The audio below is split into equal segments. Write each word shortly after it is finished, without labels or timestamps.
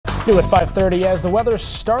New at 5:30, as the weather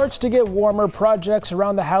starts to get warmer, projects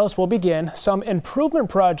around the house will begin. Some improvement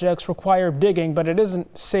projects require digging, but it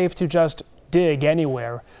isn't safe to just dig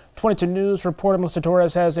anywhere. 22 News reporter Melissa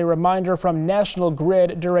Torres has a reminder from National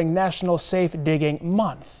Grid during National Safe Digging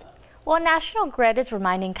Month. Well, National Grid is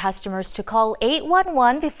reminding customers to call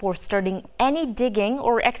 811 before starting any digging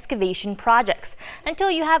or excavation projects until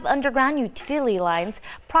you have underground utility lines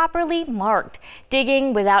properly marked.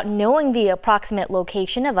 Digging without knowing the approximate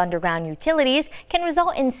location of underground utilities can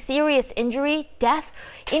result in serious injury, death,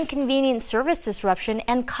 inconvenient service disruption,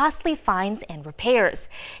 and costly fines and repairs.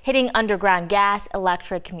 Hitting underground gas,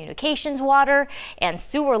 electric, communications, water, and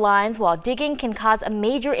sewer lines while digging can cause a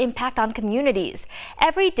major impact on communities.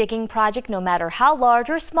 Every digging project, no matter how large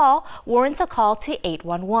or small, warrants a call to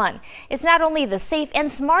 811. It's not only the safe and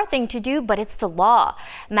smart thing to do, but it's the law.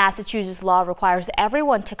 Massachusetts law requires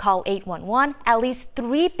everyone to call 811 at least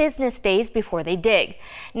 3 business days before they dig.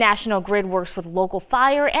 National Grid works with local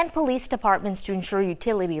fire and police departments to ensure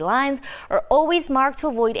utility lines are always marked to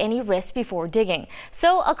avoid any risk before digging.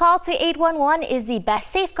 So a call to 811 is the best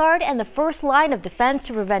safeguard and the first line of defense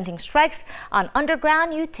to preventing strikes on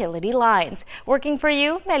underground utility lines. Working for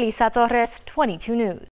you, Melissa Torres, 22 News.